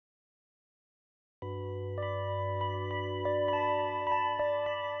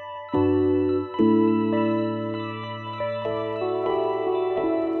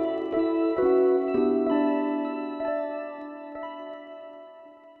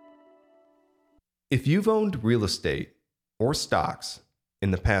If you've owned real estate or stocks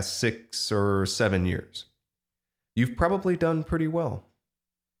in the past 6 or 7 years, you've probably done pretty well.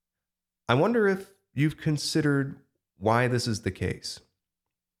 I wonder if you've considered why this is the case.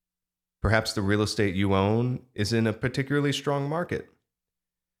 Perhaps the real estate you own is in a particularly strong market,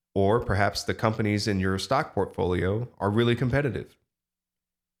 or perhaps the companies in your stock portfolio are really competitive.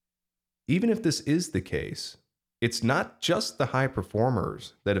 Even if this is the case, it's not just the high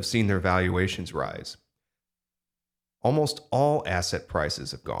performers that have seen their valuations rise. Almost all asset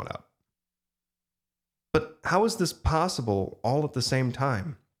prices have gone up. But how is this possible all at the same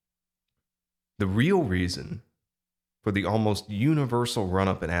time? The real reason for the almost universal run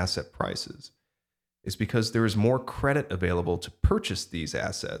up in asset prices is because there is more credit available to purchase these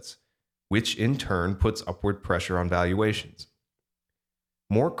assets, which in turn puts upward pressure on valuations.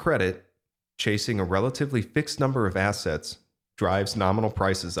 More credit chasing a relatively fixed number of assets drives nominal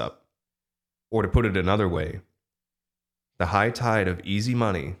prices up. Or to put it another way, the high tide of easy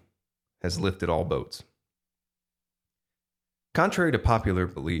money has lifted all boats. Contrary to popular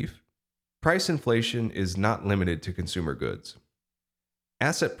belief, price inflation is not limited to consumer goods.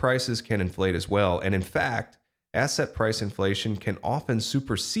 Asset prices can inflate as well, and in fact, asset price inflation can often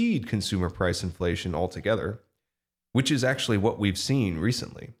supersede consumer price inflation altogether, which is actually what we've seen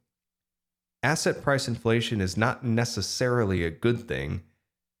recently. Asset price inflation is not necessarily a good thing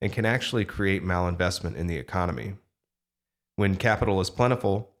and can actually create malinvestment in the economy. When capital is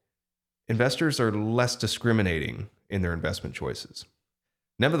plentiful, investors are less discriminating in their investment choices.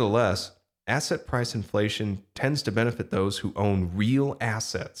 Nevertheless, asset price inflation tends to benefit those who own real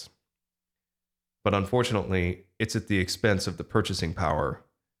assets. But unfortunately, it's at the expense of the purchasing power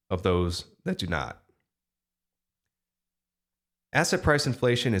of those that do not. Asset price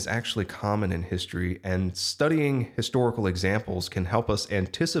inflation is actually common in history, and studying historical examples can help us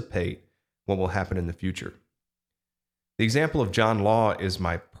anticipate what will happen in the future. The example of John Law is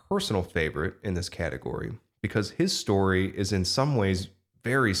my personal favorite in this category because his story is in some ways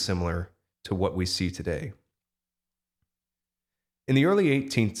very similar to what we see today. In the early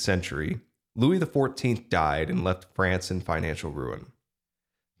 18th century, Louis XIV died and left France in financial ruin.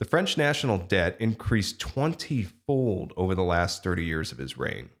 The French national debt increased 20-fold over the last 30 years of his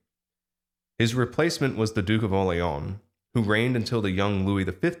reign. His replacement was the Duke of Orleans, who reigned until the young Louis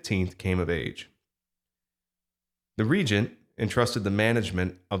XV came of age. The regent entrusted the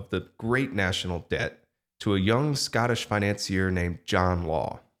management of the great national debt to a young Scottish financier named John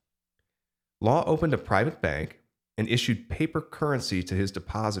Law. Law opened a private bank and issued paper currency to his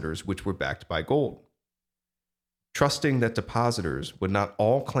depositors, which were backed by gold. Trusting that depositors would not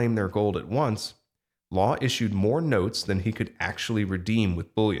all claim their gold at once, Law issued more notes than he could actually redeem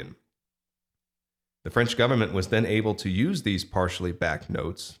with bullion. The French government was then able to use these partially backed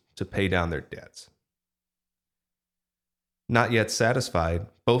notes to pay down their debts. Not yet satisfied,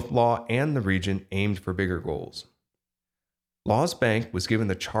 both Law and the regent aimed for bigger goals. Law's bank was given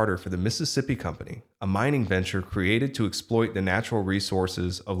the charter for the Mississippi Company, a mining venture created to exploit the natural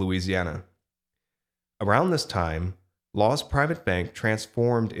resources of Louisiana. Around this time, Law's private bank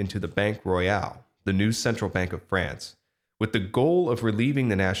transformed into the Banque Royale, the new central bank of France, with the goal of relieving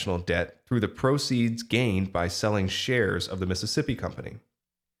the national debt through the proceeds gained by selling shares of the Mississippi Company.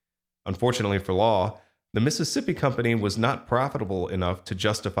 Unfortunately for Law, the Mississippi Company was not profitable enough to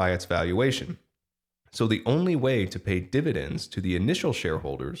justify its valuation, so the only way to pay dividends to the initial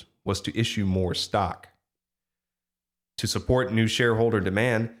shareholders was to issue more stock. To support new shareholder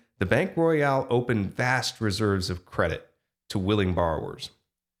demand, the Banque Royale opened vast reserves of credit to willing borrowers.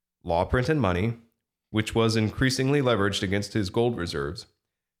 Law printed money, which was increasingly leveraged against his gold reserves,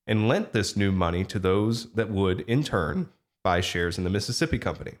 and lent this new money to those that would, in turn, buy shares in the Mississippi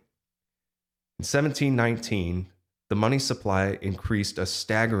Company. In 1719, the money supply increased a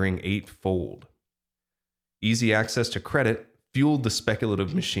staggering 8-fold. Easy access to credit fueled the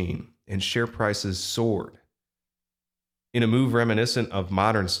speculative machine, and share prices soared. In a move reminiscent of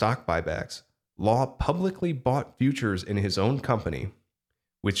modern stock buybacks, Law publicly bought futures in his own company,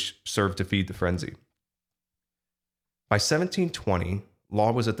 which served to feed the frenzy. By 1720,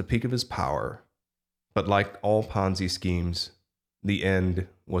 Law was at the peak of his power, but like all Ponzi schemes, the end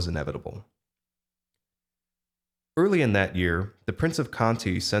was inevitable. Early in that year, the Prince of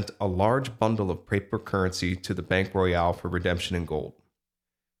Conti sent a large bundle of paper currency to the Banque Royale for redemption in gold.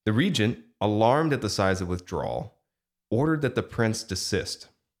 The regent, alarmed at the size of withdrawal, ordered that the prince desist.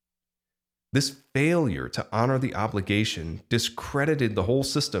 This failure to honor the obligation discredited the whole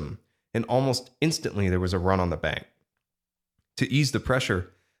system, and almost instantly there was a run on the bank. To ease the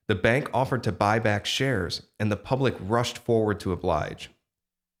pressure, the bank offered to buy back shares, and the public rushed forward to oblige.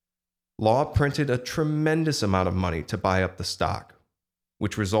 Law printed a tremendous amount of money to buy up the stock,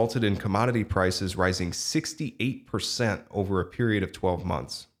 which resulted in commodity prices rising 68% over a period of 12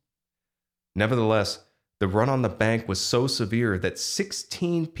 months. Nevertheless, the run on the bank was so severe that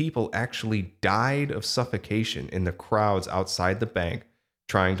 16 people actually died of suffocation in the crowds outside the bank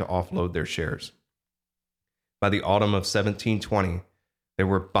trying to offload their shares. By the autumn of 1720, there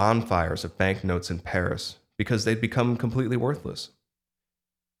were bonfires of banknotes in Paris because they'd become completely worthless.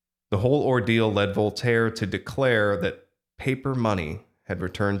 The whole ordeal led Voltaire to declare that paper money had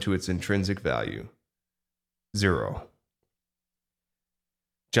returned to its intrinsic value, 0.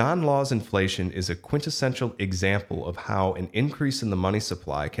 John Law's inflation is a quintessential example of how an increase in the money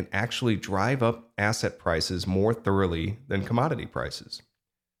supply can actually drive up asset prices more thoroughly than commodity prices.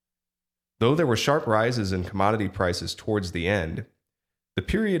 Though there were sharp rises in commodity prices towards the end, the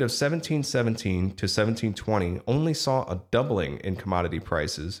period of 1717 to 1720 only saw a doubling in commodity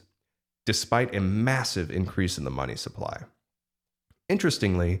prices despite a massive increase in the money supply.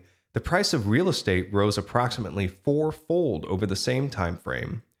 Interestingly, the price of real estate rose approximately fourfold over the same time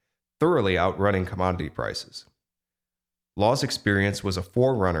frame, thoroughly outrunning commodity prices. Law's experience was a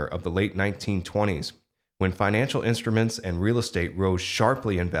forerunner of the late 1920s, when financial instruments and real estate rose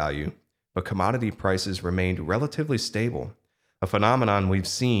sharply in value, but commodity prices remained relatively stable, a phenomenon we've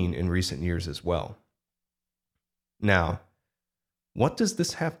seen in recent years as well. Now, what does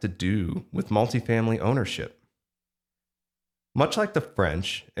this have to do with multifamily ownership? Much like the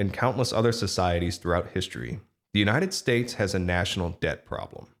French and countless other societies throughout history, the United States has a national debt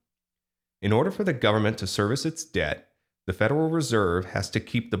problem. In order for the government to service its debt, the Federal Reserve has to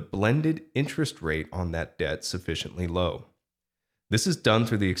keep the blended interest rate on that debt sufficiently low. This is done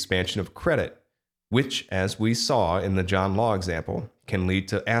through the expansion of credit, which, as we saw in the John Law example, can lead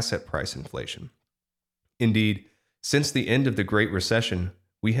to asset price inflation. Indeed, since the end of the Great Recession,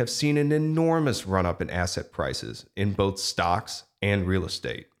 we have seen an enormous run-up in asset prices in both stocks and real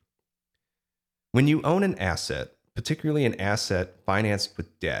estate. When you own an asset, particularly an asset financed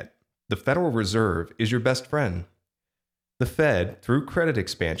with debt, the Federal Reserve is your best friend. The Fed, through credit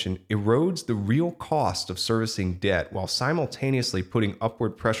expansion, erodes the real cost of servicing debt while simultaneously putting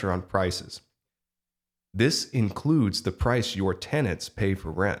upward pressure on prices. This includes the price your tenants pay for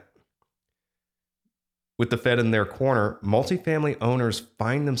rent. With the Fed in their corner, multifamily owners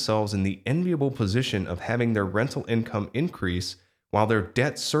find themselves in the enviable position of having their rental income increase while their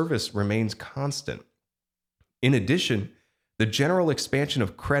debt service remains constant. In addition, the general expansion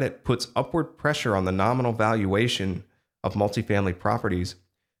of credit puts upward pressure on the nominal valuation of multifamily properties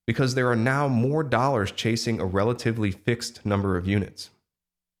because there are now more dollars chasing a relatively fixed number of units.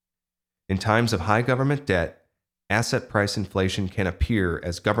 In times of high government debt, asset price inflation can appear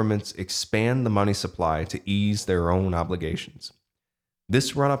as governments expand the money supply to ease their own obligations.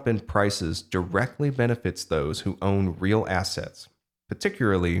 This run-up in prices directly benefits those who own real assets,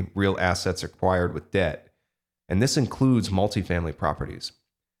 particularly real assets acquired with debt, and this includes multifamily properties.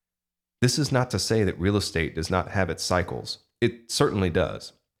 This is not to say that real estate does not have its cycles. It certainly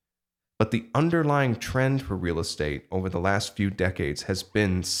does. But the underlying trend for real estate over the last few decades has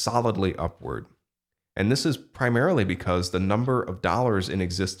been solidly upward. And this is primarily because the number of dollars in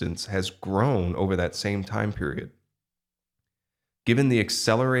existence has grown over that same time period. Given the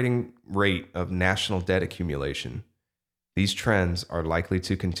accelerating rate of national debt accumulation, these trends are likely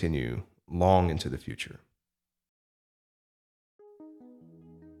to continue long into the future.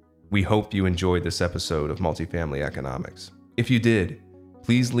 We hope you enjoyed this episode of Multifamily Economics. If you did,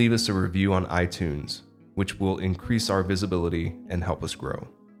 please leave us a review on iTunes, which will increase our visibility and help us grow.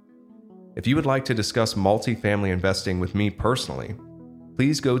 If you would like to discuss multifamily investing with me personally,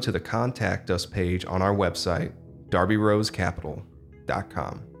 please go to the Contact Us page on our website,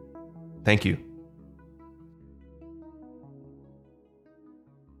 darbyrosecapital.com. Thank you.